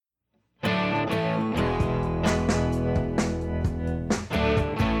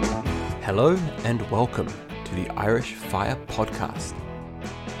Hello and welcome to the Irish Fire Podcast.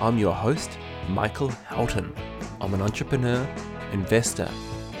 I'm your host, Michael Houghton. I'm an entrepreneur, investor,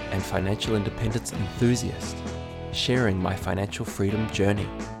 and financial independence enthusiast, sharing my financial freedom journey.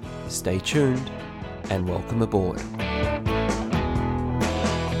 Stay tuned and welcome aboard.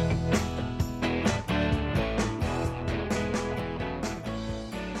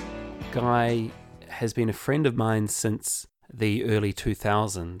 Guy has been a friend of mine since the early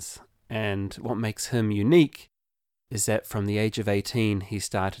 2000s, and what makes him unique is that from the age of 18 he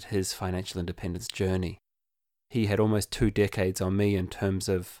started his financial independence journey. He had almost 2 decades on me in terms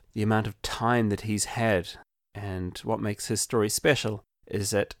of the amount of time that he's had, and what makes his story special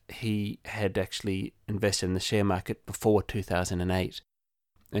is that he had actually invested in the share market before 2008.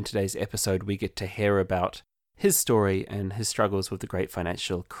 In today's episode we get to hear about his story and his struggles with the great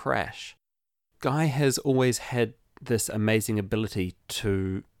financial crash. Guy has always had this amazing ability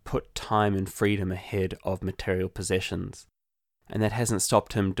to put time and freedom ahead of material possessions. And that hasn't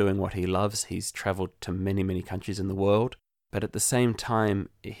stopped him doing what he loves. He's travelled to many, many countries in the world. But at the same time,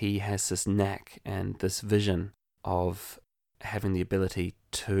 he has this knack and this vision of having the ability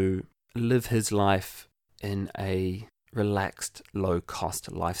to live his life in a relaxed,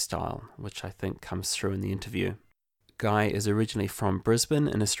 low-cost lifestyle, which I think comes through in the interview. Guy is originally from Brisbane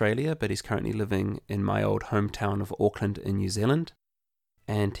in Australia, but he's currently living in my old hometown of Auckland in New Zealand.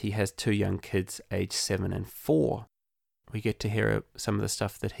 And he has 2 young kids, aged 7 and 4. We get to hear some of the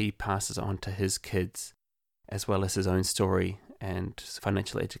stuff that he passes on to his kids, as well as his own story and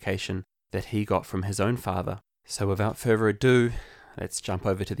financial education that he got from his own father. So without further ado, let's jump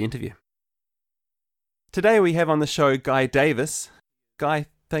over to the interview. Today we have on the show Guy Davis. Guy,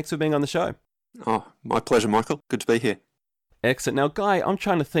 thanks for being on the show. Oh, my pleasure, Michael. Good to be here. Excellent. Now, Guy, I'm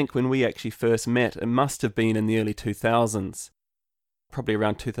trying to think when we actually first met. It must have been in the early 2000s. Probably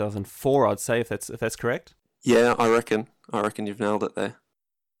around 2004, I'd say, if that's correct. Yeah, I reckon you've nailed it there.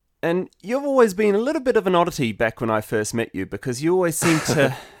 And you've always been a little bit of an oddity back when I first met you, because you always seem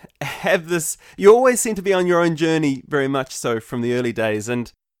to have this, you always seem to be on your own journey very much so from the early days. And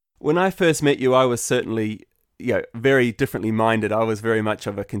when I first met you, I was certainly, very differently minded. I was very much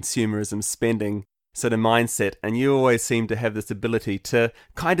of a consumerism spending sort of mindset, and you always seem to have this ability to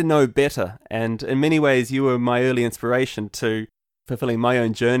kind of know better. And in many ways, you were my early inspiration to fulfilling my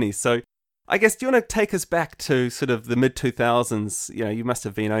own journey. So I guess, do you want to take us back to sort of the mid-2000s? You must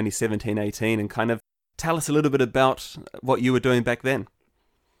have been only 17, 18, and kind of tell us a little bit about what you were doing back then.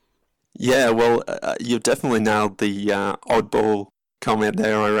 Yeah, well, you've definitely nailed the oddball comment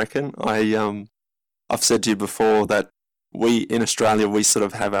there, I reckon. I've said to you before that we, in Australia, we sort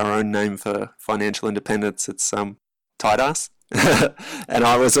of have our own name for financial independence. It's tight ass. And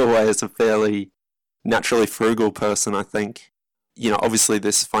I was always a fairly naturally frugal person, I think. Obviously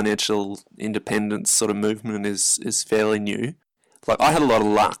this financial independence sort of movement is fairly new. Like, I had a lot of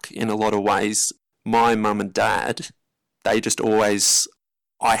luck in a lot of ways. My mum and dad, I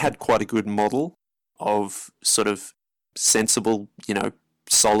had quite a good model of sort of sensible,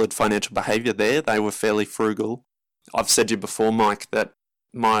 solid financial behaviour there. They were fairly frugal. I've said to you before, Mike, that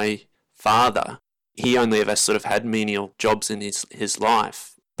my father, he only ever sort of had menial jobs in his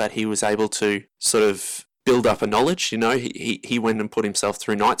life, but he was able to sort of build up a knowledge. He went and put himself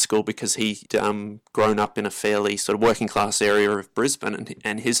through night school because he'd grown up in a fairly sort of working class area of Brisbane,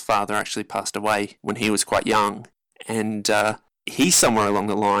 and his father actually passed away when he was quite young. And he, somewhere along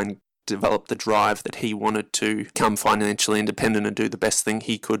the line, developed the drive that he wanted to become financially independent and do the best thing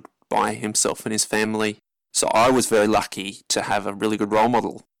he could by himself and his family. So I was very lucky to have a really good role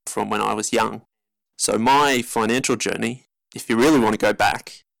model from when I was young. So my financial journey, if you really want to go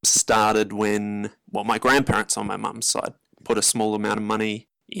back, started when, my grandparents on my mum's side put a small amount of money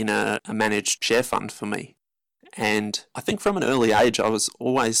in a managed share fund for me. And I think from an early age, I was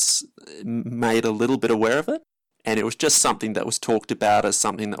always made a little bit aware of it. And it was just something that was talked about as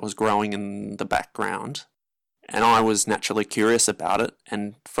something that was growing in the background. And I was naturally curious about it.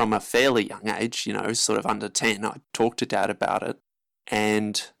 And from a fairly young age, sort of under 10, I talked to Dad about it.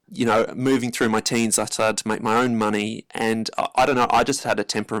 And moving through my teens, I started to make my own money, and I don't know, I just had a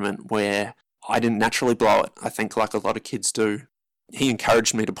temperament where I didn't naturally blow it, I think, like a lot of kids do. He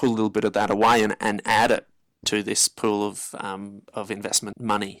encouraged me to put a little bit of that away and add it to this pool of investment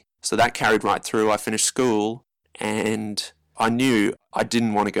money. So that carried right through. I finished school, and I knew I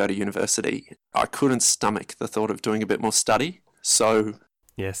didn't want to go to university. I couldn't stomach the thought of doing a bit more study, so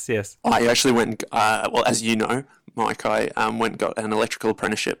Yes. I actually went, as you know, Mike, I went and got an electrical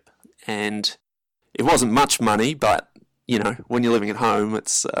apprenticeship, and it wasn't much money, but, when you're living at home,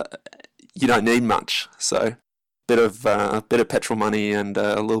 it's you don't need much. So bit of petrol money and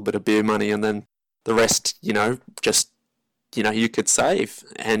a little bit of beer money, and then the rest, just you could save.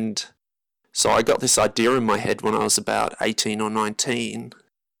 And so I got this idea in my head when I was about 18 or 19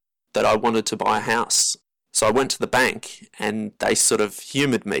 that I wanted to buy a house. So I went to the bank and they sort of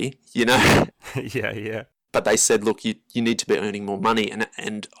humoured me, Yeah. But they said, look, you need to be earning more money.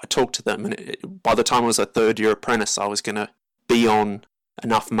 And I talked to them, and by the time I was a third-year apprentice, I was going to be on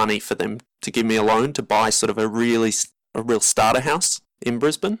enough money for them to give me a loan to buy sort of a real starter house in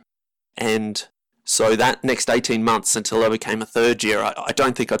Brisbane. And so that next 18 months until I became a third year, I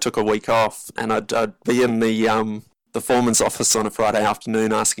don't think I took a week off, and I'd be in the foreman's office on a Friday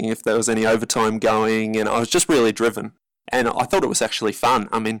afternoon asking if there was any overtime going, and I was just really driven. And I thought it was actually fun.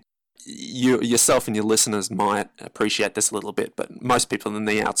 I mean, you yourself and your listeners might appreciate this a little bit, but most people in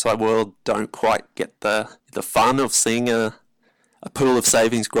the outside world don't quite get the fun of seeing a pool of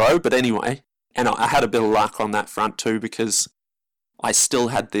savings grow. But anyway, and I had a bit of luck on that front too, because I still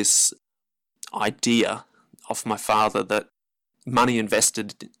had this idea of my father that money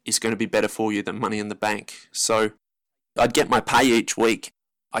invested is going to be better for you than money in the bank. So I'd get my pay each week.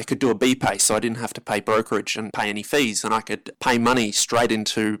 I could do a BPay, so I didn't have to pay brokerage and pay any fees, and I could pay money straight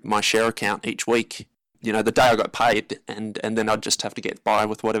into my share account each week. The day I got paid, and then I'd just have to get by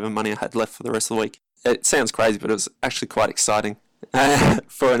with whatever money I had left for the rest of the week. It sounds crazy, but it was actually quite exciting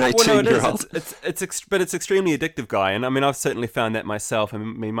for an 18-year-old. But it's extremely addictive, Guy. And I mean, I've certainly found that myself. I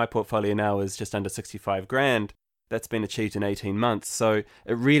mean, my portfolio now is just under 65 grand. That's been achieved in 18 months. So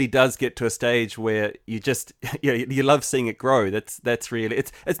it really does get to a stage where you just, you love seeing it grow. That's really,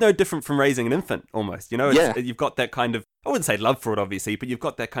 it's no different from raising an infant almost, You've got that kind of, I wouldn't say love for it obviously, but you've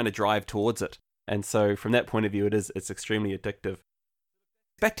got that kind of drive towards it. And so from that point of view, it's extremely addictive.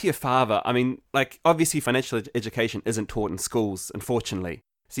 Back to your father. I mean, like obviously financial education isn't taught in schools, unfortunately.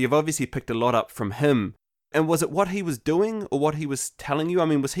 So you've obviously picked a lot up from him. And was it what he was doing or what he was telling you? I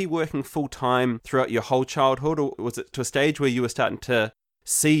mean, was he working full-time throughout your whole childhood, or was it to a stage where you were starting to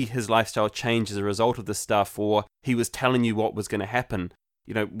see his lifestyle change as a result of this stuff, or he was telling you what was going to happen?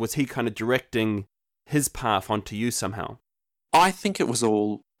 Was he kind of directing his path onto you somehow? I think it was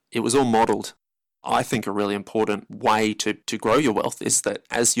all modelled. I think a really important way to grow your wealth is that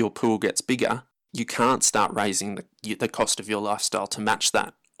as your pool gets bigger, you can't start raising the cost of your lifestyle to match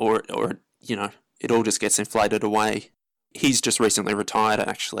that, or it all just gets inflated away. He's just recently retired,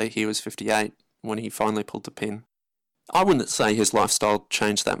 actually. He was 58 when he finally pulled the pin. I wouldn't say his lifestyle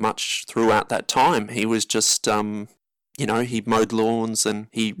changed that much throughout that time. He was just, he mowed lawns and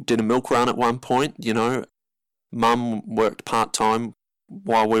he did a milk run at one point, Mum worked part-time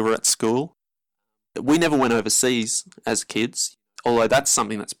while we were at school. We never went overseas as kids, although that's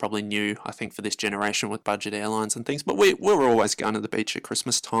something that's probably new, I think, for this generation with budget airlines and things. But we were always going to the beach at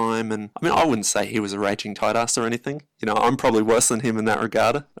Christmas time. And I mean, I wouldn't say he was a raging tight ass or anything. I'm probably worse than him in that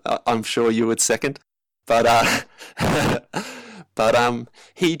regard. I'm sure you would second. But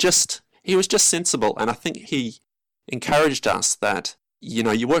he was just sensible. And I think he encouraged us that,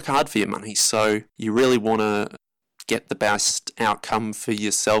 you work hard for your money. So you really want to get the best outcome for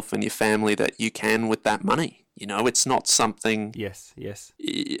yourself and your family that you can with that money. It's not something... Yes.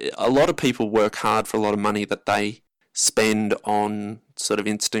 A lot of people work hard for a lot of money that they spend on sort of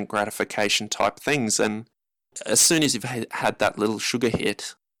instant gratification type things. And as soon as you've had that little sugar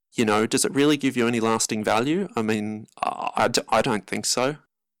hit, does it really give you any lasting value? I mean, I don't think so.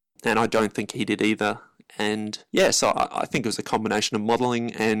 And I don't think he did either. And yeah, so I think it was a combination of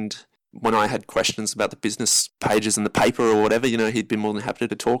modelling, and when I had questions about the business pages in the paper or whatever, he'd been more than happy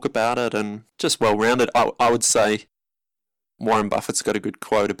to talk about it, and just well-rounded. I would say Warren Buffett's got a good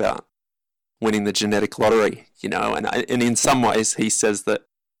quote about winning the genetic lottery, and in some ways he says that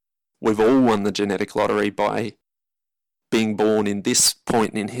we've all won the genetic lottery by being born in this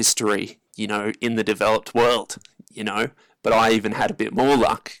point in history, in the developed world, but I even had a bit more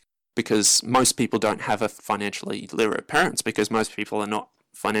luck because most people don't have a financially literate parents, because most people are not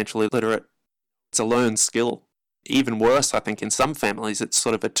financially literate. It's a learned skill. Even worse, I think in some families it's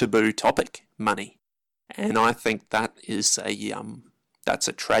sort of a taboo topic, money. And I think that is that's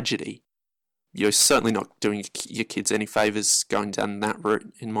a tragedy. You're certainly not doing your kids any favours going down that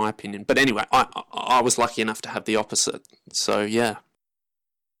route, in my opinion. But anyway, I was lucky enough to have the opposite. So yeah.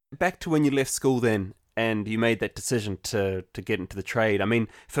 Back to when you left school then, and you made that decision to get into the trade. I mean,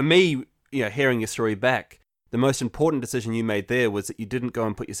 for me, hearing your story back, the most important decision you made there was that you didn't go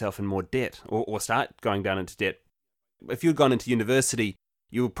and put yourself in more debt or start going down into debt. If you'd gone into university,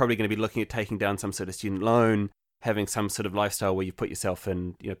 you were probably going to be looking at taking down some sort of student loan, having some sort of lifestyle where you put yourself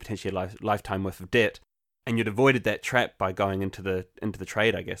in, potentially a lifetime worth of debt, and you'd avoided that trap by going into the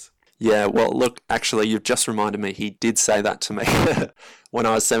trade, I guess. Yeah, well, look, actually, you've just reminded me, he did say that to me when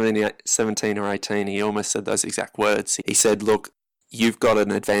I was 17 or 18. He almost said those exact words. He said, look, you've got an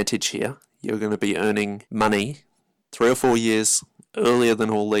advantage here. You're going to be earning money 3 or 4 years earlier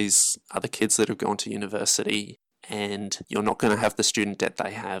than all these other kids that have gone to university, and you're not going to have the student debt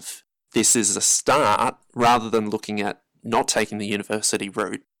they have. This is a start rather than looking at not taking the university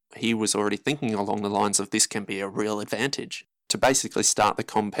route. He was already thinking along the lines of this can be a real advantage to basically start the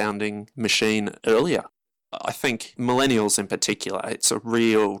compounding machine earlier. I think millennials in particular, it's a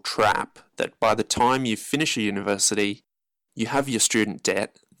real trap that by the time you finish a university, you have your student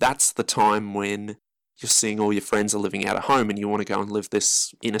debt. That's the time when you're seeing all your friends are living out of home and you want to go and live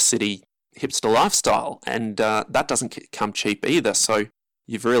this inner city hipster lifestyle. And that doesn't come cheap either. So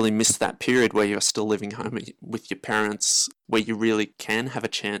you've really missed that period where you're still living home with your parents, where you really can have a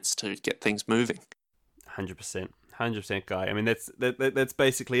chance to get things moving. 100%. 100%, Guy. I mean, that's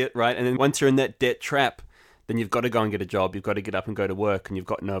basically it, right? And then once you're in that debt trap, then you've got to go and get a job. You've got to get up and go to work, and you've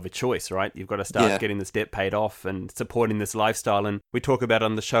got no other choice, right? You've got to start getting this debt paid off and supporting this lifestyle. And we talk about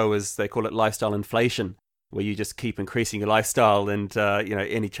on the show as they call it lifestyle inflation, where you just keep increasing your lifestyle and,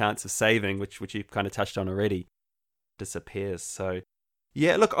 any chance of saving, which you've kind of touched on already, disappears. So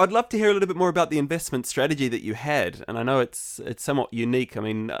yeah, look, I'd love to hear a little bit more about the investment strategy that you had. And I know it's somewhat unique. I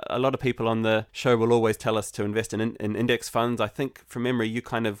mean, a lot of people on the show will always tell us to invest in index funds. I think from memory, you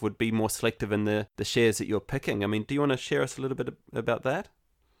kind of would be more selective in the shares that you're picking. I mean, do you want to share us a little bit about that?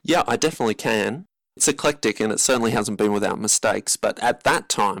 Yeah, I definitely can. It's eclectic and it certainly hasn't been without mistakes. But at that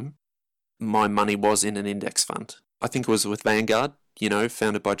time, my money was in an index fund. I think it was with Vanguard,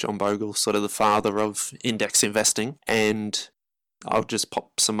 founded by John Bogle, sort of the father of index investing. And I'll just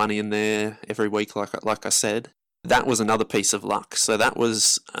pop some money in there every week, like I said. That was another piece of luck. So that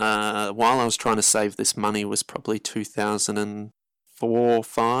was, while I was trying to save this money, was probably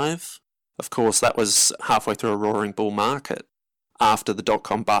 2004-05. Of course, that was halfway through a roaring bull market. After the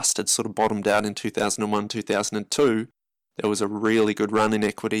dot-com bust had sort of bottomed out in 2001, 2002, there was a really good run in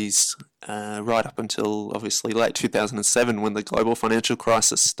equities right up until, obviously, late 2007 when the global financial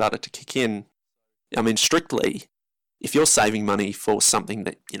crisis started to kick in. I mean, strictly, if you're saving money for something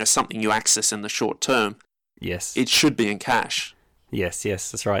that, something you access in the short term, yes, it should be in cash. Yes,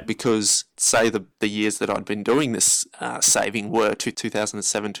 that's right. Because, say, the years that I'd been doing this saving were to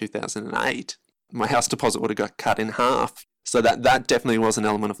 2007, 2008, my house deposit would have got cut in half. So that definitely was an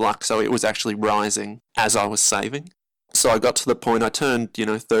element of luck. So it was actually rising as I was saving. So I got to the point, I turned,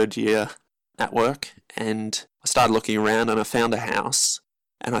 third year at work, and I started looking around and I found a house.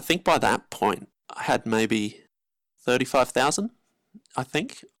 And I think by that point, I had maybe 35,000, I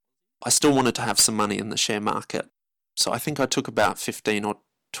think. I still wanted to have some money in the share market. So I think I took about 15 or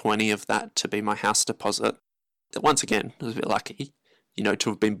 20 of that to be my house deposit. Once again, I was a bit lucky, to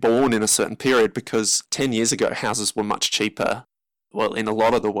have been born in a certain period, because 10 years ago, houses were much cheaper. Well, in a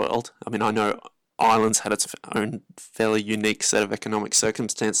lot of the world. I mean, I know Ireland's had its own fairly unique set of economic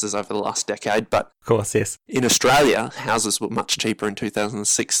circumstances over the last decade, but of course, yes. In Australia, houses were much cheaper in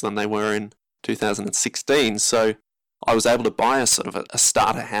 2006 than they were in 2016. So I was able to buy a sort of a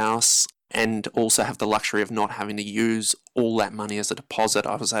starter house and also have the luxury of not having to use all that money as a deposit.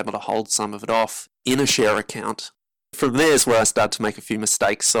 I was able to hold some of it off in a share account. From there is where I started to make a few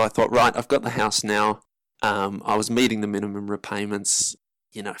mistakes. So I thought, right, I've got the house now. I was meeting the minimum repayments,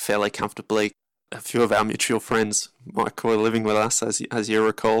 fairly comfortably. A few of our mutual friends, Mike, were living with us, as you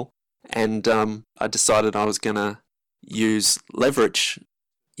recall. And I decided I was going to use leverage.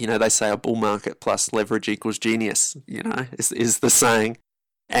 They say a bull market plus leverage equals genius, is the saying.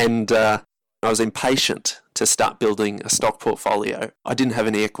 And I was impatient to start building a stock portfolio. I didn't have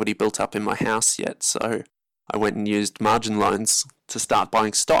any equity built up in my house yet, so I went and used margin loans to start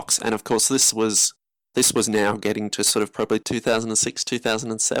buying stocks. And of course, this was now getting to sort of probably 2006,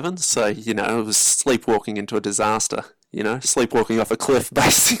 2007. So, it was sleepwalking into a disaster, sleepwalking off a cliff,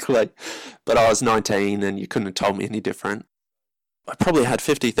 basically. But I was 19 and you couldn't have told me any different. I probably had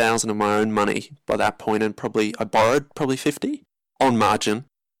 50,000 of my own money by that point, and I borrowed 50 on margin.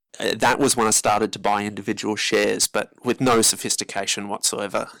 That was when I started to buy individual shares, but with no sophistication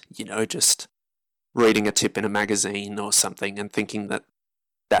whatsoever, just reading a tip in a magazine or something and thinking that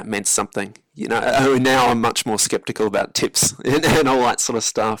meant something. Now I'm much more skeptical about tips and all that sort of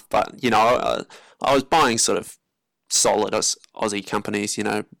stuff, but, I was buying sort of solid Aussie companies.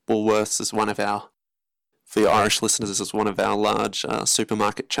 Woolworths is one of our, for your Irish listeners, is one of our large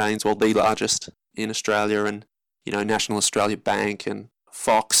supermarket chains, well, the largest in Australia, and, National Australia Bank and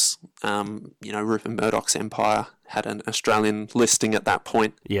Fox, Rupert Murdoch's empire had an Australian listing at that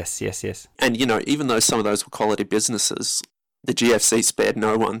point. Yes. And, even though some of those were quality businesses, the GFC spared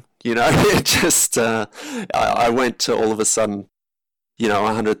no one, it just, I went to all of a sudden,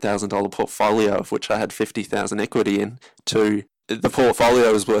 $100,000 portfolio of which I had 50,000 equity in, to the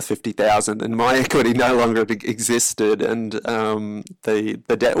portfolio was worth 50,000 and my equity no longer existed, and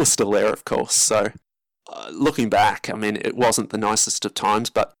the debt was still there, of course. So looking back, I mean, it wasn't the nicest of times,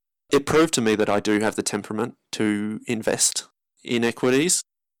 but it proved to me that I do have the temperament to invest in equities.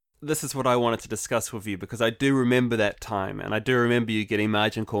 This is what I wanted to discuss with you, because I do remember that time, and I do remember you getting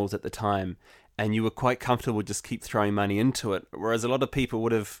margin calls at the time, and you were quite comfortable just keep throwing money into it, whereas a lot of people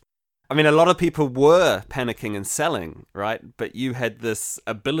would have... I mean, a lot of people were panicking and selling, right? But you had this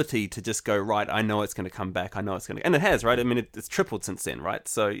ability to just go, right, I know it's going to come back, I know it's going to... And it has, right? I mean, it's tripled since then, right?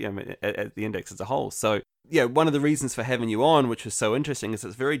 So, at the index as a whole. So, one of the reasons for having you on, which was so interesting, is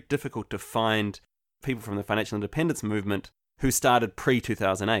it's very difficult to find people from the financial independence movement who started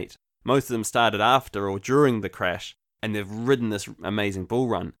pre-2008. Most of them started after or during the crash, and they've ridden this amazing bull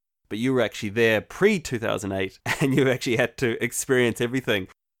run. But you were actually there pre-2008, and you actually had to experience everything.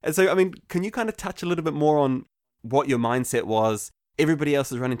 And so, I mean, can you kind of touch a little bit more on what your mindset was? Everybody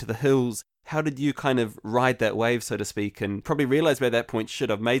else was running to the hills. How did you kind of ride that wave, so to speak, and probably realize by that point,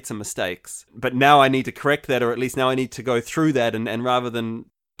 shit, I've made some mistakes, but now I need to correct that, or at least now I need to go through that, and rather than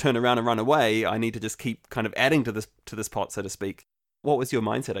turn around and run away, I need to just keep kind of adding to this pot, so to speak. What was your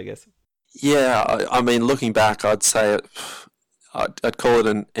mindset, I guess? Yeah, I mean, looking back, I'd say I'd call it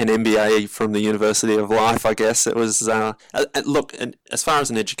an MBA from the University of Life, I guess. It was, look, and as far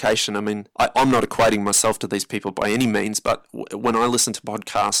as an education, I mean, I'm not equating myself to these people by any means, but when I listen to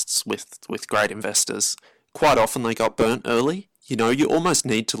podcasts with great investors, quite often they got burnt early. You almost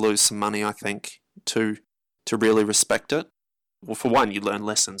need to lose some money, I think, to really respect it. Well, for one, you learn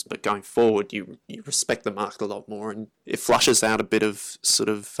lessons, but going forward, you respect the market a lot more, and it flushes out a bit of sort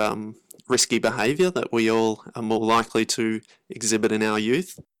of risky behaviour that we all are more likely to exhibit in our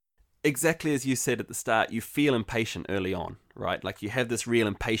youth. Exactly as you said at the start, you feel impatient early on, right? Like you have this real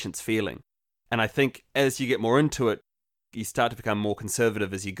impatience feeling. And I think as you get more into it, you start to become more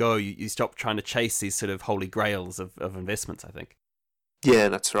conservative as you go. You stop trying to chase these sort of holy grails of investments, I think. Yeah,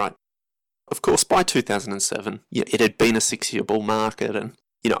 that's right. Of course, by 2007, it had been a 6-year bull market, and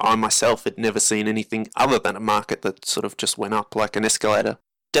I myself had never seen anything other than a market that sort of just went up like an escalator.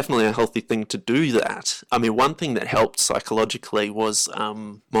 Definitely a healthy thing to do that. I mean, one thing that helped psychologically was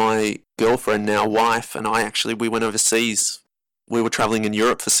my girlfriend, now wife, and we went overseas. We were travelling in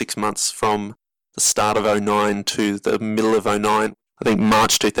Europe for 6 months from the start of 2009 to the middle of 2009. I think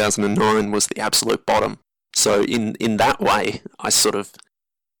March 2009 was the absolute bottom. So in that way,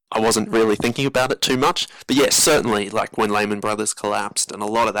 I wasn't really thinking about it too much. But yes, certainly, like when Lehman Brothers collapsed and a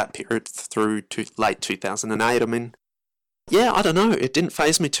lot of that period through to late 2008, I mean, yeah, I don't know, it didn't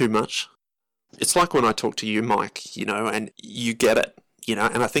faze me too much. It's like when I talk to you, Mike, and you get it,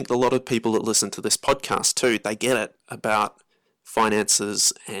 and I think a lot of people that listen to this podcast too, they get it about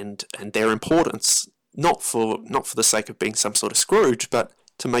finances and their importance, not for the sake of being some sort of Scrooge, but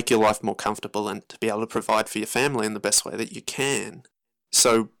to make your life more comfortable and to be able to provide for your family in the best way that you can.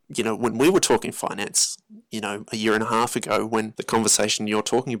 So, when we were talking finance, a year and a half ago, when the conversation you're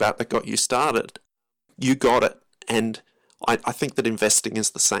talking about that got you started, you got it. And I think that investing is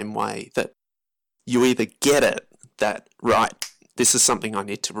the same way, that you either get it, that, right, this is something I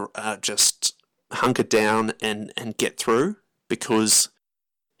need to just hunker down and get through, because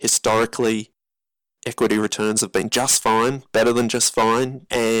historically equity returns have been just fine, better than just fine,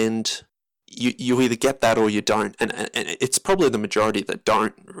 and you either get that or you don't, and it's probably the majority that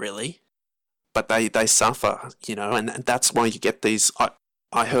don't really, but they suffer, and that's why you get these.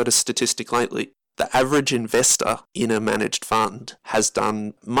 I heard a statistic lately: the average investor in a managed fund has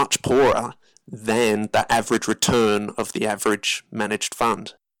done much poorer than the average return of the average managed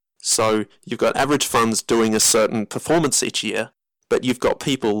fund. So you've got average funds doing a certain performance each year, but you've got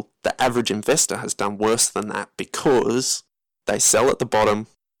people, the average investor has done worse than that because they sell at the bottom,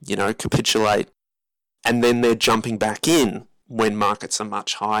 capitulate, and then they're jumping back in when markets are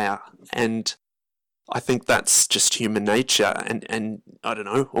much higher. And I think that's just human nature, and I don't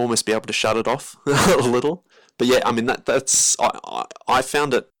know, almost be able to shut it off a little. But yeah, I mean, that's I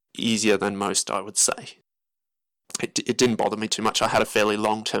found it easier than most, I would say. It didn't bother me too much. I had a fairly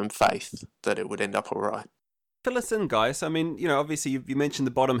long-term faith that it would end up all right. Fill us in, guys. I mean, obviously you mentioned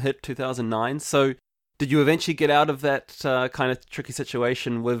the bottom hit 2009, so did you eventually get out of that kind of tricky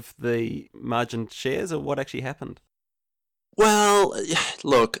situation with the margin shares, or what actually happened? Well,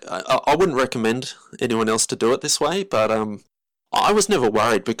 look, I wouldn't recommend anyone else to do it this way, but I was never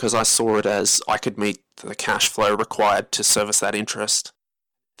worried because I saw it as I could meet the cash flow required to service that interest.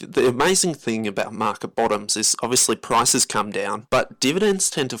 The amazing thing about market bottoms is obviously prices come down, but dividends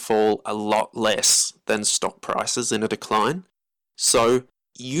tend to fall a lot less than stock prices in a decline. So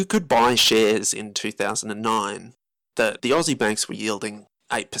you could buy shares in 2009 that the Aussie banks were yielding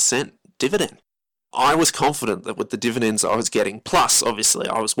 8% dividend. I was confident that with the dividends I was getting, plus obviously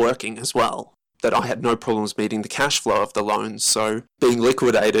I was working as well, that I had no problems meeting the cash flow of the loans. So being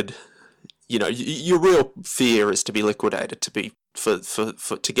liquidated, your real fear is to be liquidated,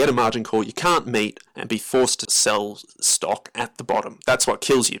 to get a margin call you can't meet and be forced to sell stock at the bottom. That's what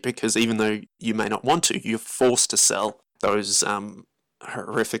kills you, because even though you may not want to, you're forced to sell those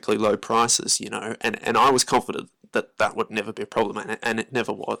horrifically low prices, and I was confident that that would never be a problem, and it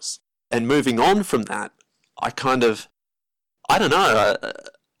never was. And moving on from that, I don't know,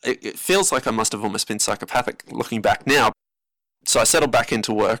 it feels like I must have almost been psychopathic looking back now. So I settled back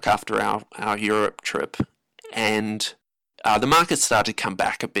into work after our Europe trip, and the market started to come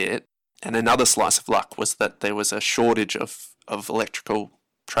back a bit. And another slice of luck was that there was a shortage of electrical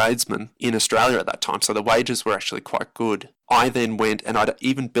tradesmen in Australia at that time, so the wages were actually quite good. I then went, and I'd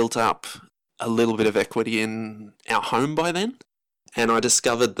even built up a little bit of equity in our home by then, and I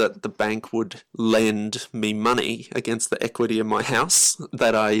discovered that the bank would lend me money against the equity in my house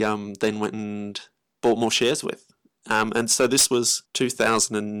that I then went and bought more shares with. And so this was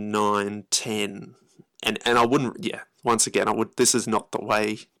 2009-10, and I wouldn't, once again, this is not the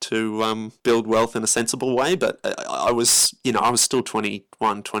way to build wealth in a sensible way, but I was still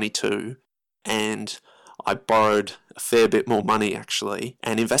 21, 22, and I borrowed a fair bit more money actually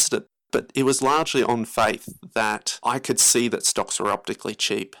and invested it. But it was largely on faith that I could see that stocks were optically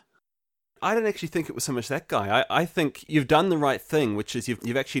cheap. I don't actually think it was so much that guy. I think you've done the right thing, which is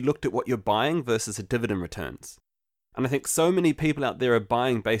you've actually looked at what you're buying versus the dividend returns. And I think so many people out there are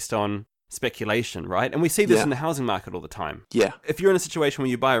buying based on speculation, right? And we see this in the housing market all the time. Yeah. If you're in a situation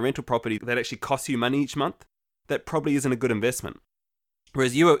where you buy a rental property that actually costs you money each month, that probably isn't a good investment.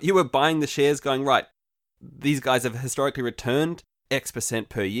 Whereas you were buying the shares going, right, these guys have historically returned X%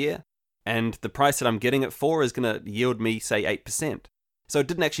 per year, and the price that I'm getting it for is going to yield me, say, 8%. So it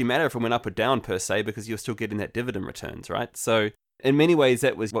didn't actually matter if it went up or down per se, because you're still getting that dividend returns, right? So in many ways,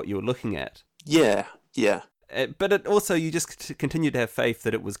 that was what you were looking at. Yeah. But it also, you just continued to have faith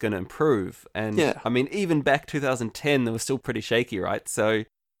that it was going to improve. And I mean, even back 2010, it was still pretty shaky, right? So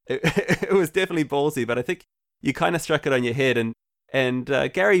it was definitely ballsy, but I think you kind of struck it on your head. And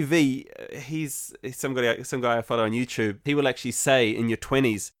Gary Vee, he's some guy I follow on YouTube. He will actually say in your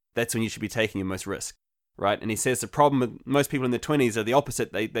 20s, that's when you should be taking your most risk, right? And he says the problem with most people in their 20s are the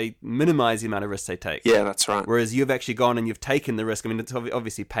opposite. They minimize the amount of risk they take. Yeah, that's right. Whereas you've actually gone and you've taken the risk. I mean, it's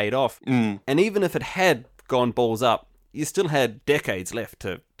obviously paid off. Mm. And even if it had gone balls up, you still had decades left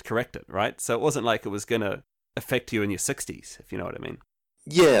to correct it, right? So it wasn't like it was going to affect you in your 60s, if you know what I mean.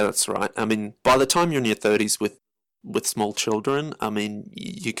 Yeah, that's right. I mean, by the time you're in your 30s with small children, I mean,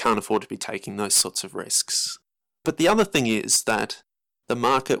 you can't afford to be taking those sorts of risks. But the other thing is that the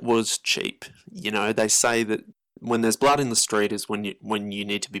market was cheap. They say that when there's blood in the street is when you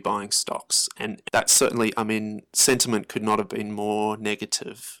need to be buying stocks. And that certainly, I mean, sentiment could not have been more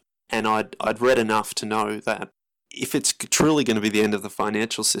negative. And I'd read enough to know that if it's truly going to be the end of the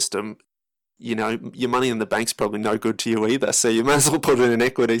financial system, your money in the bank's probably no good to you either. So you might as well put it in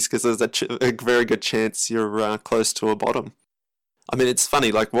equities, because there's a very good chance you're close to a bottom. I mean, it's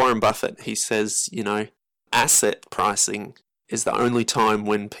funny, like Warren Buffett, he says, asset pricing is the only time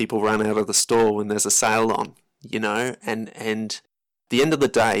when people run out of the store when there's a sale on, and the end of the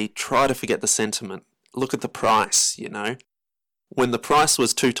day, try to forget the sentiment. Look at the price, When the price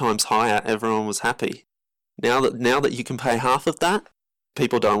was 2 times higher, everyone was happy. Now that you can pay half of that,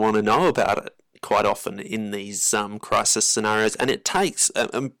 people don't want to know about it quite often in these crisis scenarios. And it takes,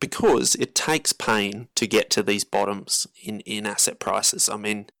 because it takes pain to get to these bottoms in asset prices. I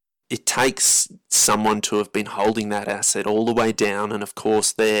mean, it takes someone to have been holding that asset all the way down, and of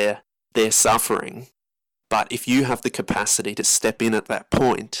course they're suffering. But if you have the capacity to step in at that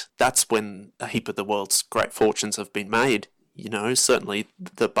point, that's when a heap of the world's great fortunes have been made. Certainly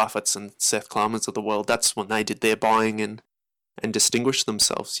the Buffetts and Seth Klarmans of the world, that's when they did their buying and distinguished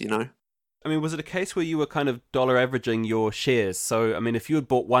themselves, I mean, was it a case where you were kind of dollar averaging your shares? So, I mean, if you had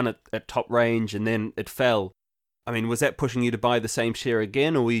bought one at top range and then it fell, I mean, was that pushing you to buy the same share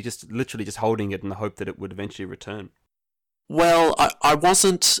again, or were you just literally just holding it in the hope that it would eventually return? Well, I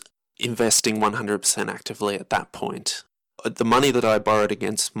wasn't investing 100% actively at that point. The money that I borrowed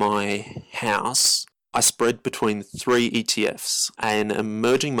against my house, I spread between 3 ETFs, an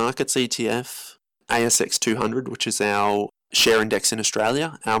emerging markets ETF, ASX 200, which is our share index in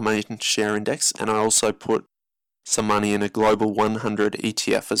Australia, our main share index, and I also put some money in a global 100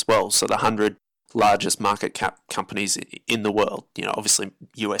 ETF as well. So the 100 largest market cap companies in the world, obviously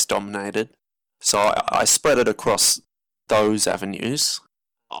US dominated. So I spread it across those avenues.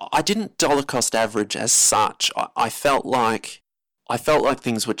 I didn't dollar cost average as such. I felt like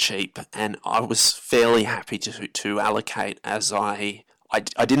things were cheap, and I was fairly happy to allocate as I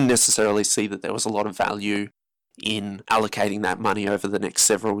didn't necessarily see that there was a lot of value in allocating that money over the next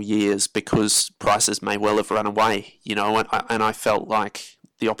several years because prices may well have run away, and I felt like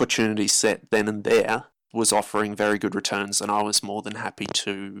the opportunity set then and there was offering very good returns, and I was more than happy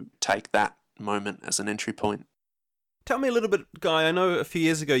to take that moment as an entry point. Tell me a little bit, Guy. I know a few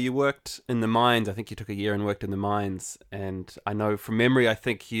years ago you worked in the mines. I think you took a year and worked in the mines. And I know from memory, I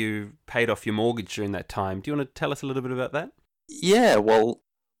think you paid off your mortgage during that time. Do you want to tell us a little bit about that? Yeah, well,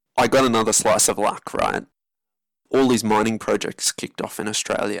 I got another slice of luck, right? All these mining projects kicked off in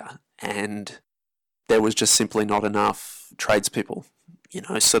Australia, and there was just simply not enough tradespeople,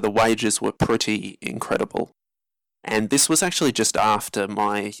 so the wages were pretty incredible. And this was actually just after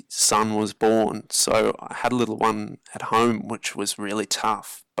my son was born, so I had a little one at home, which was really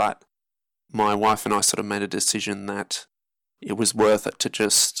tough, but my wife and I sort of made a decision that it was worth it to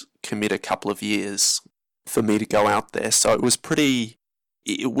just commit a couple of years for me to go out there. So it was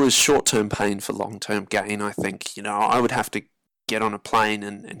short-term pain for long-term gain, I think. I would have to get on a plane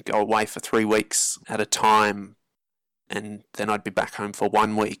and go away for 3 weeks at a time, and then I'd be back home for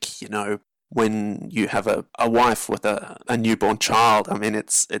 1 week. When you have a wife with a newborn child, I mean,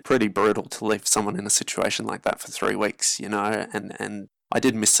 it's pretty brutal to leave someone in a situation like that for 3 weeks, and I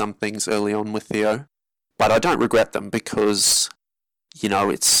did miss some things early on with Theo, but I don't regret them because,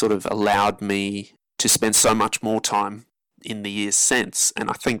 it's sort of allowed me to spend so much more time in the years since, and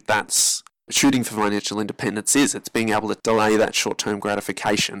I think that's shooting for financial independence it's being able to delay that short-term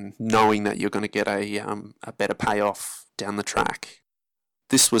gratification, knowing that you're going to get a better payoff down the track.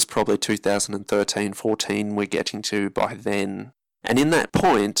 This was probably 2013, 14 we're getting to by then. And in that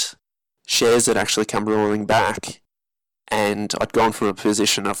point, shares had actually come roaring back, and I'd gone from a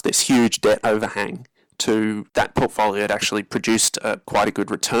position of this huge debt overhang to that portfolio had actually produced quite a good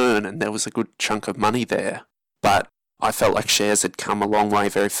return, and there was a good chunk of money there. But I felt like shares had come a long way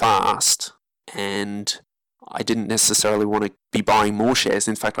very fast, and I didn't necessarily want to be buying more shares.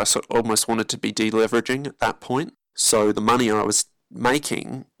 In fact, I almost wanted to be deleveraging at that point. So the money I was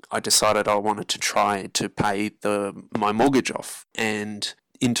making, I decided I wanted to try to pay my mortgage off. And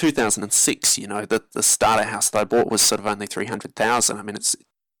in 2006, the starter house that I bought was sort of only $300,000. I mean,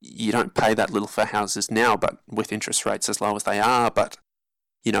 you don't pay that little for houses now, but with interest rates as low as they are. But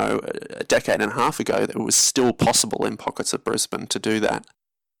a decade and a half ago, it was still possible in pockets of Brisbane to do that.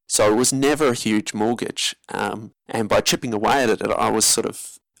 So it was never a huge mortgage. And by chipping away at it,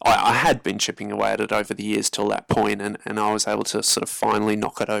 I had been chipping away at it over the years till that point, and I was able to sort of finally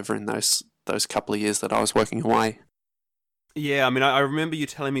knock it over in those couple of years that I was working away. Yeah, I mean, I remember you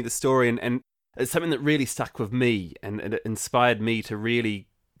telling me the story, and it's something that really stuck with me, and it inspired me to really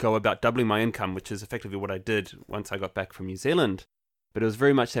go about doubling my income, which is effectively what I did once I got back from New Zealand. But it was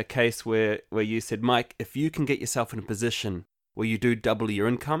very much that case where you said, Mike, if you can get yourself in a position where you do double your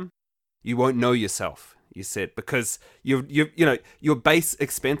income, you won't know yourself. You said, because your base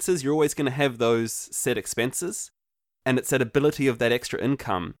expenses, you're always going to have those set expenses, and it's that ability of that extra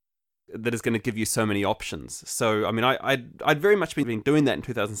income that is going to give you so many options. So, I mean, I'd very much been doing that in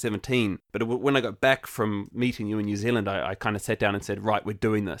 2017, but when I got back from meeting you in New Zealand, I kind of sat down and said, right, we're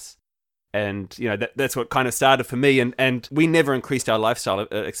doing this. And, that's what kind of started for me, and we never increased our lifestyle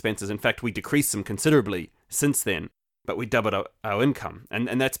expenses. In fact, we decreased them considerably since then, but we doubled our income,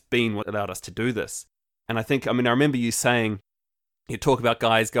 and that's been what allowed us to do this. And I remember you saying, you talk about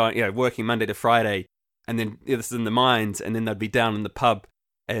guys going, working Monday to Friday, and then this is in the mines, and then they'd be down in the pub,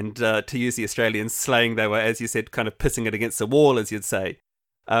 and to use the Australian slang, they were, as you said, kind of pissing it against the wall, as you'd say.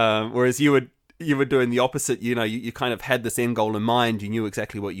 Whereas you were doing the opposite. You kind of had this end goal in mind. You knew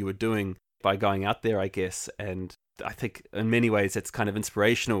exactly what you were doing by going out there, I guess. And I think in many ways it's kind of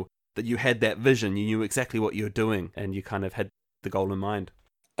inspirational that you had that vision. You knew exactly what you were doing, and you kind of had the goal in mind.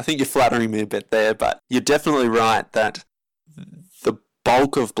 I think you're flattering me a bit there, but you're definitely right that the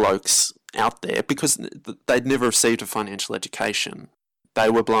bulk of blokes out there, because they'd never received a financial education, they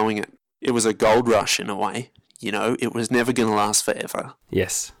were blowing it. It was a gold rush in a way. It was never going to last forever.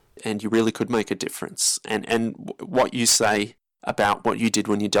 Yes. And you really could make a difference. And what you say about what you did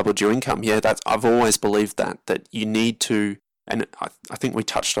when you doubled your income, I've always believed that you need to, and I think we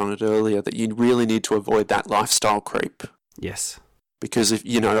touched on it earlier, that you really need to avoid that lifestyle creep. Yes. Because if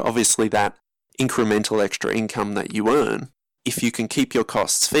obviously that incremental extra income that you earn, if you can keep your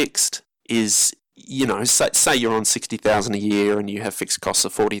costs fixed, is say you're on 60,000 a year and you have fixed costs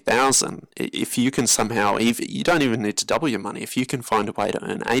of 40,000. If you can somehow, you don't even need to double your money. If you can find a way to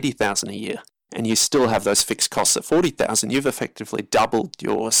earn 80,000 a year and you still have those fixed costs at 40,000, you've effectively doubled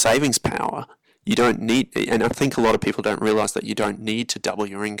your savings power. You don't need, and I think a lot of people don't realize that you don't need to double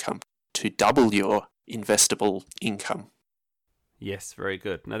your income to double your investable income. Yes, very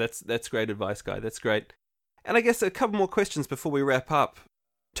good. No, that's great advice, Guy. That's great. And I guess a couple more questions before we wrap up.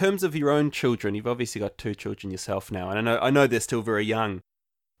 In terms of your own children, you've obviously got 2 children yourself now, and I know they're still very young,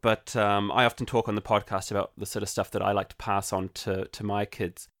 but I often talk on the podcast about the sort of stuff that I like to pass on to my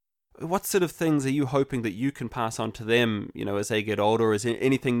kids. What sort of things are you hoping that you can pass on to them, as they get older? Is there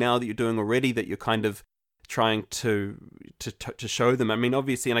anything now that you're doing already that you're kind of trying to show them? I mean,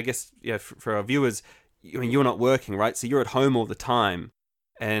 obviously, and I guess for our viewers, you're not working, right? So you're at home all the time,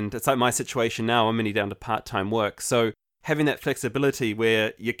 and it's like my situation now. I'm only down to part-time work, so having that flexibility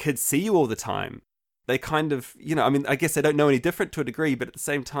where your kids see you all the time, they kind of, I guess they don't know any different to a degree, but at the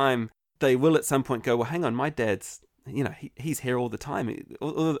same time, they will at some point go, well, hang on, my dad's, he's here all the time.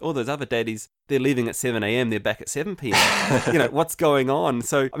 All those other daddies, they're leaving at 7 a.m., they're back at 7 p.m. What's going on?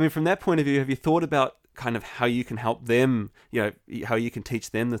 So, I mean, from that point of view, have you thought about kind of how you can help them, how you can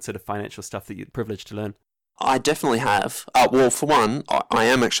teach them the sort of financial stuff that you're privileged to learn? I definitely have. Well, for one, I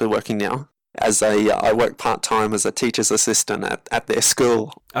am actually working now. I work part-time as a teacher's assistant at their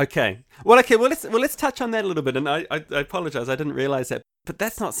school. Okay. Well, let's touch on that a little bit. And I apologize, I didn't realize that. But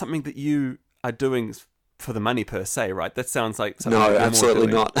that's not something that you are doing for the money per se, right? That sounds like something No, that you're absolutely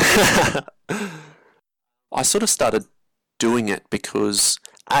more doing. not. I sort of started doing it because,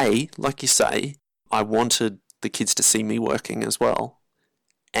 like you say, I wanted the kids to see me working as well.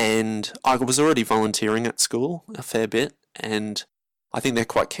 And I was already volunteering at school a fair bit, and I think they're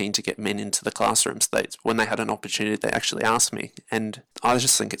quite keen to get men into the classrooms. When they had an opportunity, they actually asked me, and I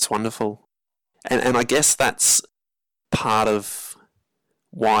just think it's wonderful. And I guess that's part of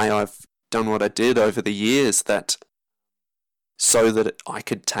why I've done what I did over the years, so that I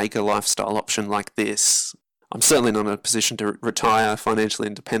could take a lifestyle option like this. I'm certainly not in a position to retire financially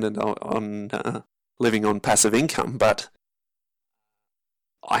independent on living on passive income, but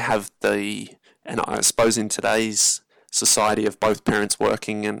I have and I suppose in today's society of both parents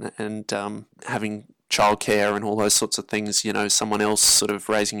working and having childcare and all those sorts of things, someone else sort of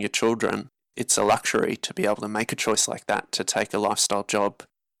raising your children, it's a luxury to be able to make a choice like that, to take a lifestyle job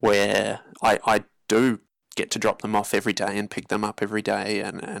where I do get to drop them off every day and pick them up every day,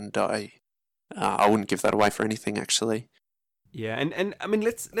 and I wouldn't give that away for anything, actually. Yeah, and I mean,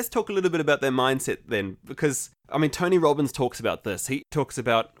 let's talk a little bit about their mindset then, because I mean, Tony Robbins talks about this. He talks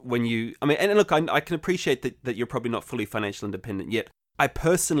about when you, I mean, and look, I can appreciate that you're probably not fully financially independent yet. I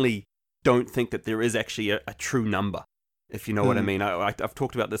personally don't think that there is actually a true number, if you know what I mean. I've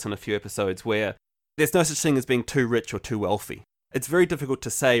talked about this on a few episodes where there's no such thing as being too rich or too wealthy. It's very difficult to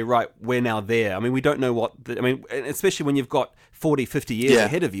say, right, we're now there. I mean, we don't know especially when you've got 40, 50 years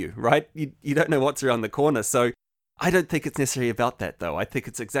ahead of you, right? You don't know what's around the corner. So I don't think it's necessarily about that, though. I think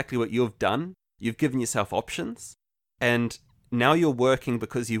it's exactly what you've done. You've given yourself options, and now you're working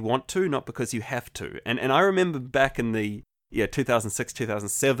because you want to, not because you have to. And I remember back in the 2006,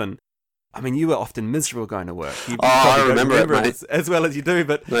 2007, I mean, you were often miserable going to work. I remember it, mate. As well as you do,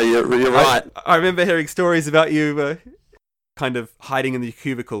 but no, you're right. I remember hearing stories about you kind of hiding in the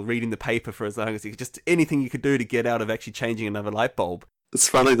cubicle, reading the paper for as long as you could, just anything you could do to get out of actually changing another light bulb. It's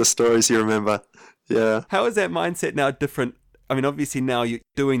funny the stories you remember. Yeah. How is that mindset now different? I mean, obviously now you're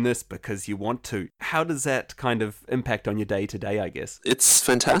doing this because you want to. How does that kind of impact on your day-to-day, I guess? It's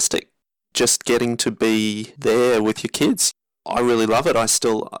fantastic. Just getting to be there with your kids. I really love it.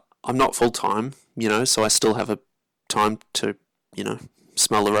 I'm not full-time, so I still have a time to,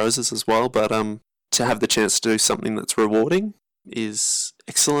 smell the roses as well. But to have the chance to do something that's rewarding is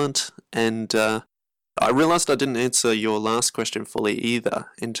excellent. And I realised I didn't answer your last question fully either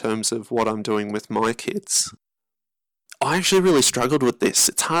in terms of what I'm doing with my kids. I actually really struggled with this.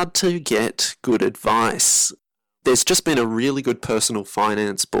 It's hard to get good advice. There's just been a really good personal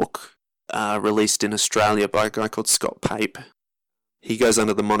finance book released in Australia by a guy called Scott Pape. He goes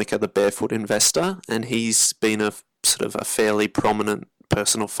under the moniker The Barefoot Investor, and he's been a sort of a fairly prominent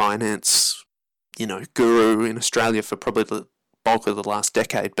personal finance, guru in Australia for probably the bulk of the last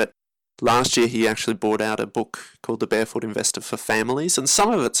decade. But last year he actually brought out a book called The Barefoot Investor for families, and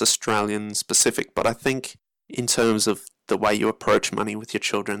some of it's Australian specific, but I think in terms of the way you approach money with your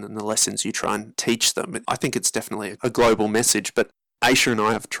children and the lessons you try and teach them, I think it's definitely a global message. But Aisha and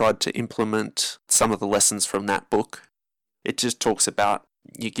I have tried to implement some of the lessons from that book. It just talks about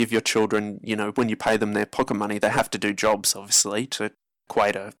you give your children, when you pay them their pocket money, they have to do jobs, obviously, to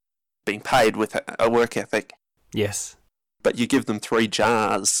equate a being paid with a work ethic. Yes. But you give them 3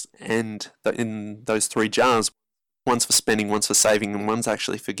 jars, and in those 3 jars, one's for spending, one's for saving, and one's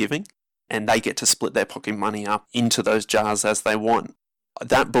actually for giving. And they get to split their pocket money up into those jars as they want.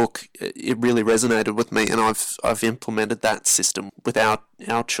 That book, it really resonated with me, and I've implemented that system with our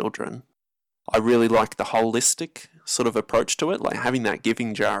children. I really like the holistic sort of approach to it, like having that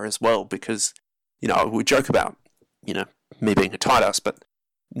giving jar as well, because, we joke about, me being a tight ass, but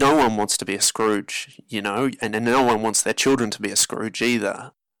no one wants to be a Scrooge, and no one wants their children to be a Scrooge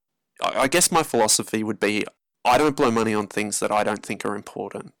either. I guess my philosophy would be, I don't blow money on things that I don't think are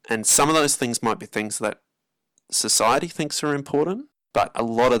important. And some of those things might be things that society thinks are important, but a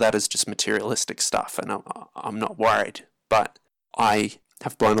lot of that is just materialistic stuff, and I'm not worried. But I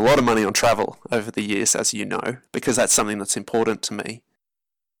have blown a lot of money on travel over the years, as you know, because that's something that's important to me.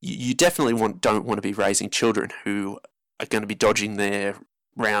 You definitely don't want to be raising children who are going to be dodging their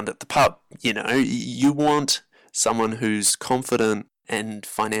round at the pub. You want someone who's confident and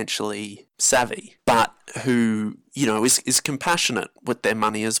financially savvy, but who, is compassionate with their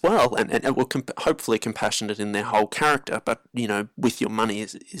money as well, and will hopefully compassionate in their whole character, but, with your money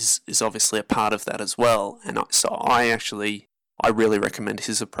is obviously a part of that as well. And so I really recommend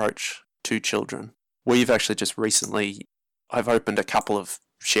his approach to children. We've actually just recently, I've opened a couple of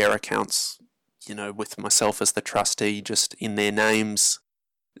share accounts, with myself as the trustee, just in their names.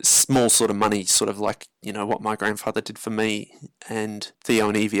 Small sort of money, sort of like, what my grandfather did for me. And Theo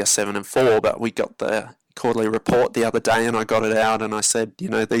and Evie are 7 and 4, but we got the quarterly report the other day and I got it out and I said,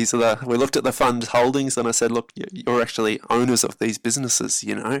 these are we looked at the fund holdings and I said, look, you're actually owners of these businesses,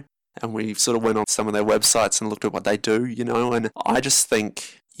 and we sort of went on some of their websites and looked at what they do, and I just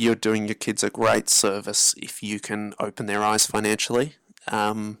think you're doing your kids a great service if you can open their eyes financially.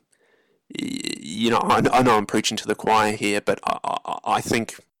 I know I'm preaching to the choir here, but I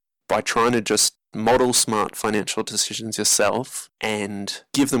think by trying to just model smart financial decisions yourself and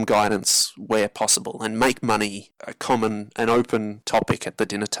give them guidance where possible and make money a common and open topic at the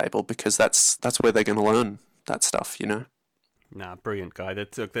dinner table, because that's where they're going to learn that stuff, Nah, brilliant, Guy.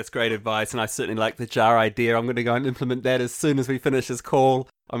 That's great advice, and I certainly like the jar idea. I'm going to go and implement that as soon as we finish this call.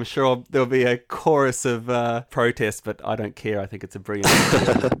 I'm sure there'll be a chorus of protests, but I don't care. I think it's a brilliant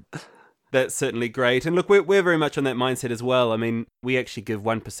idea. That's certainly great. And look, we're very much on that mindset as well. I mean, we actually give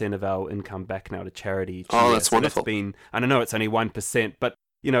 1% of our income back now to charity each year. Oh, that's wonderful. And I know it's only 1%, but,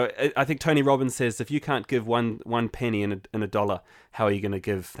 I think Tony Robbins says, if you can't give one penny in a dollar, how are you going to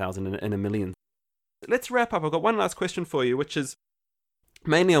give 1,000 in a million? Let's wrap up. I've got one last question for you, which is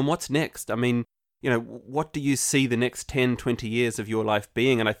mainly on what's next. I mean, what do you see the next 10, 20 years of your life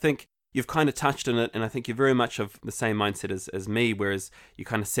being? And I think you've kind of touched on it, and I think you're very much of the same mindset as me, whereas you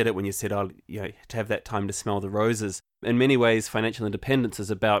kind of said it when you said, to have that time to smell the roses. In many ways, financial independence is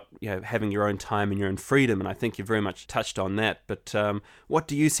about, having your own time and your own freedom, and I think you've very much touched on that. But what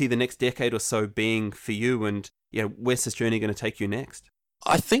do you see the next decade or so being for you, and where's this journey going to take you next?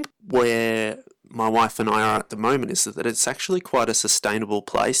 I think where my wife and I are at the moment is that it's actually quite a sustainable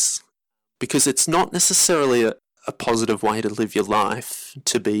place, because it's not necessarily a positive way to live your life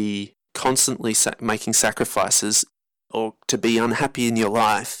to be constantly making sacrifices, or to be unhappy in your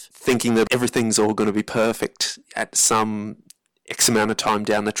life thinking that everything's all going to be perfect at some X amount of time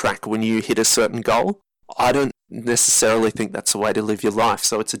down the track when you hit a certain goal. I don't necessarily think that's the way to live your life.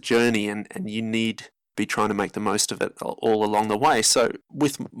 So it's a journey, and you need be trying to make the most of it all along the way. So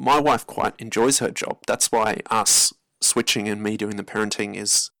with my wife quite enjoys her job. That's why us switching and me doing the parenting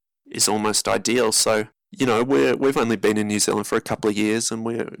is almost ideal. So, we've only been in New Zealand for a couple of years and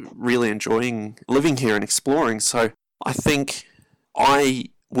we're really enjoying living here and exploring. So I think I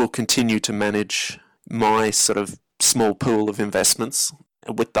will continue to manage my sort of small pool of investments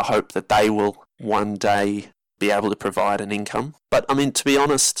with the hope that they will one day be able to provide an income. But I mean, to be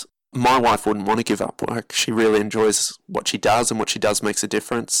honest, my wife wouldn't want to give up work. She really enjoys what she does, and what she does makes a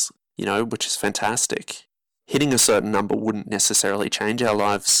difference, which is fantastic. Hitting a certain number wouldn't necessarily change our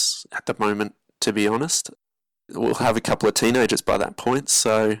lives at the moment, to be honest. We'll have a couple of teenagers by that point,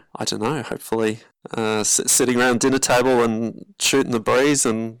 so I don't know, hopefully sitting around dinner table and shooting the breeze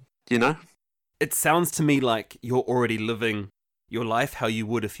and, It sounds to me like you're already living your life how you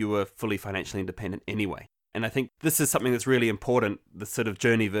would if you were fully financially independent anyway. And I think this is something that's really important, the sort of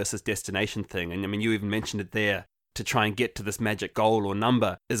journey versus destination thing. And I mean, you even mentioned it there, to try and get to this magic goal or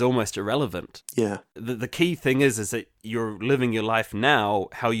number is almost irrelevant. Yeah. The key thing is that you're living your life now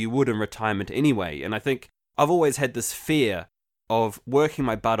how you would in retirement anyway. And I think I've always had this fear of working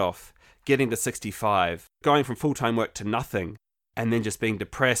my butt off, getting to 65, going from full-time work to nothing, and then just being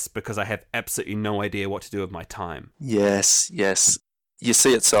depressed because I have absolutely no idea what to do with my time. Yes. You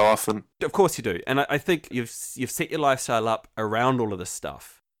see it so often. Of course you do. And I think you've set your lifestyle up around all of this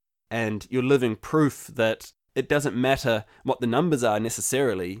stuff. And you're living proof that it doesn't matter what the numbers are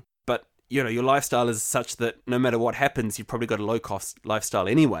necessarily, but your lifestyle is such that no matter what happens, you've probably got a low-cost lifestyle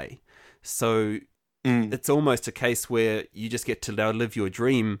anyway. So it's almost a case where you just get to now live your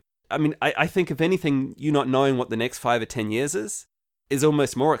dream. I mean, I think if anything, you not knowing what the next 5 or 10 years is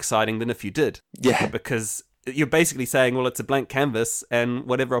almost more exciting than if you did. Yeah. Because you're basically saying, well, it's a blank canvas, and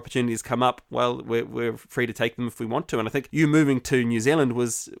whatever opportunities come up, well, we're free to take them if we want to. And I think you moving to New Zealand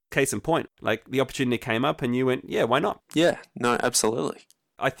was case in point. Like, the opportunity came up and you went, yeah, why not? Yeah, no, absolutely.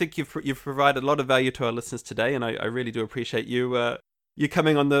 I think you've provided a lot of value to our listeners today, and I really do appreciate you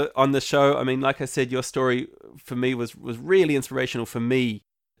coming on the show. I mean, like I said, your story for me was really inspirational for me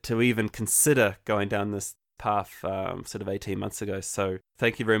to even consider going down this path sort of 18 months ago. So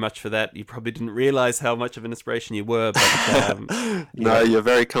thank you very much for that. You probably didn't realize how much of an inspiration you were, but no, you're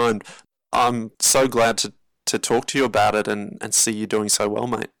very kind. I'm so glad to talk to you about it and see you doing so well,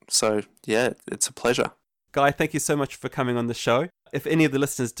 mate. So yeah, it's a pleasure. Guy, thank you so much for coming on the show. If any of the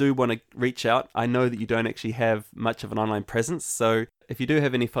listeners do want to reach out, I know that you don't actually have much of an online presence, so if you do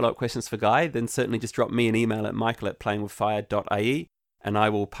have any follow-up questions for Guy, then certainly just drop me an email at michael@playingwithfire.ie, and I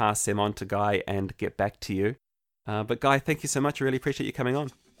will pass them on to Guy and get back to you. But Guy, thank you so much. I really appreciate you coming on.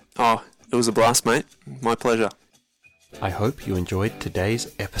 Oh, it was a blast, mate. My pleasure. I hope you enjoyed today's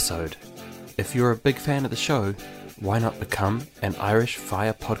episode. If you're a big fan of the show, why not become an Irish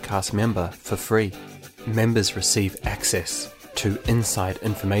Fire Podcast member for free? Members receive access to inside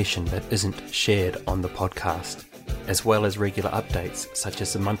information that isn't shared on the podcast, as well as regular updates such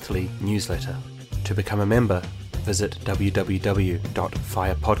as the monthly newsletter. To become a member, visit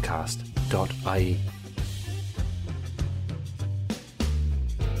www.firepodcast.ie.